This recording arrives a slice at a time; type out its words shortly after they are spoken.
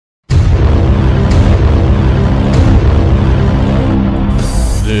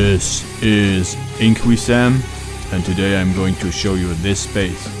This is Inquisam, and today I'm going to show you this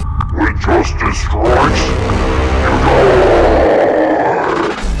space. When justice strikes,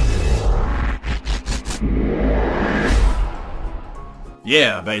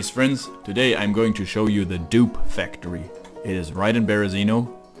 Yeah, base friends, today I'm going to show you the Dupe factory. It is right in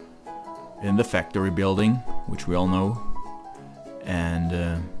Berezino, in the factory building, which we all know. And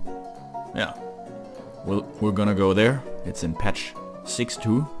yeah, we're gonna go there. It's in patch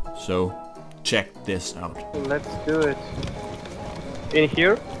 6.2, so check this out. Let's do it. In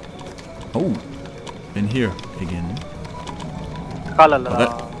here? Oh, in here again.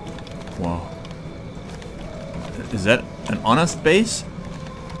 Halala. Wow. Is that an honest base?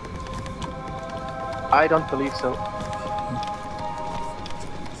 I don't believe so.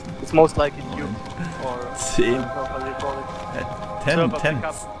 It's most likely Dupe or Same. I don't know how they call it. 10, Server 10.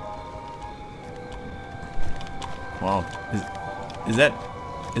 pickup. Wow. Is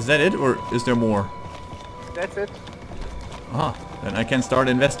that it, or is there more? That's it. Ah, then I can start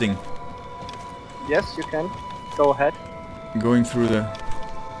investing. Yes, you can. Go ahead. Going through the...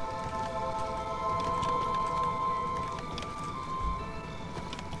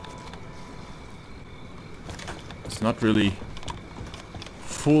 It's not really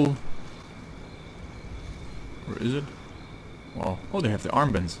full. Or is it? Wow. Oh, they have the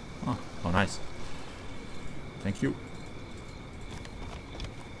armbands. Oh, how nice. Thank you.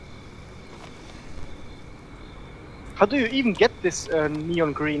 How do you even get this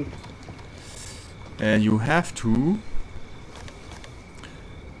neon green? And you have to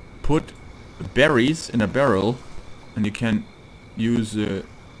put berries in a barrel, and you can use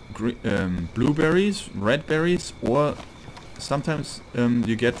blueberries, red berries, or sometimes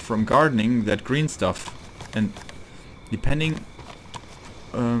you get from gardening that green stuff, and depending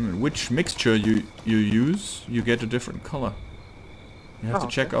which mixture you use, you get a different color. You have to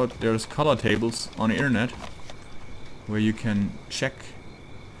check out, there's color tables on the internet where you can check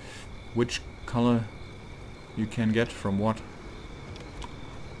which color you can get from what.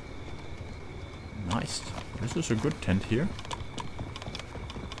 Nice. This is a good tent here.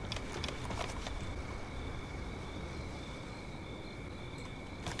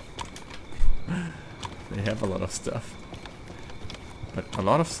 They have a lot of stuff. But a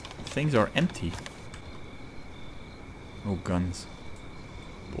lot of things are empty. Oh, guns.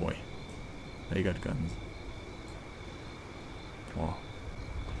 Boy. They got guns. Wow.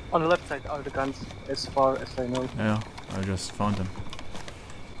 On the left side are the guns, as far as I know. Ja, I just found them.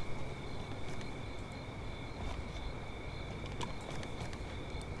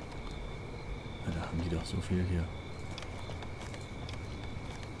 Da haben die doch so viel hier.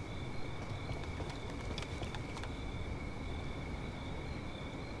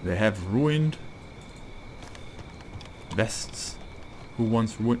 They have ruined vests. Who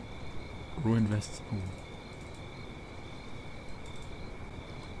wants ruined vests? Oh.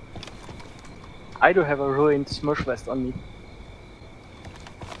 I do have a ruined Smush vest on me.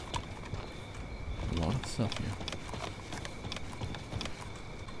 A lot of stuff here.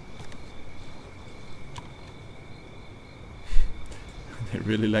 They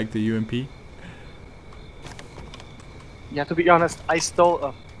really like the UMP? Yeah, to be honest, I stole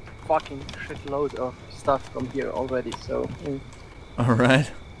a fucking shitload of stuff from here already, so...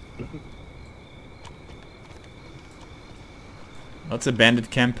 Alright. That's a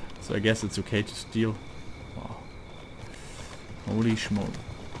bandit camp, so I guess it's okay to steal. Wow. Holy schmoly.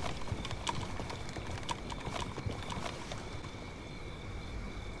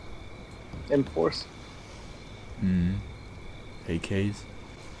 M4s. Hmm. AKs.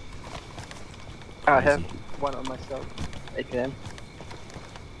 I have one on myself. AKM.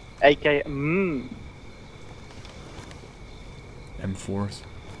 AK. M4s.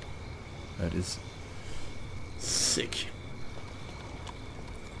 That is sick.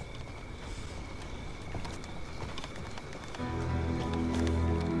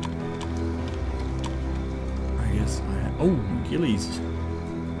 I guess I have... Oh, Gillies.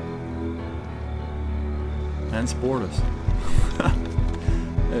 And Sporters.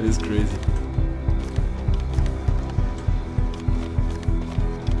 That is crazy.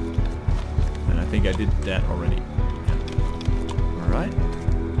 And I think I did that already. Alright.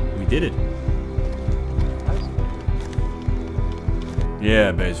 We did it.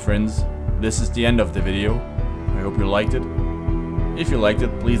 Yeah, base friends. This is the end of the video. I hope you liked it. If you liked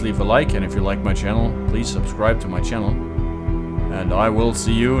it, please leave a like, and if you like my channel, please subscribe to my channel. And I will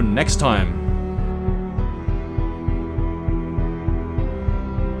see you next time.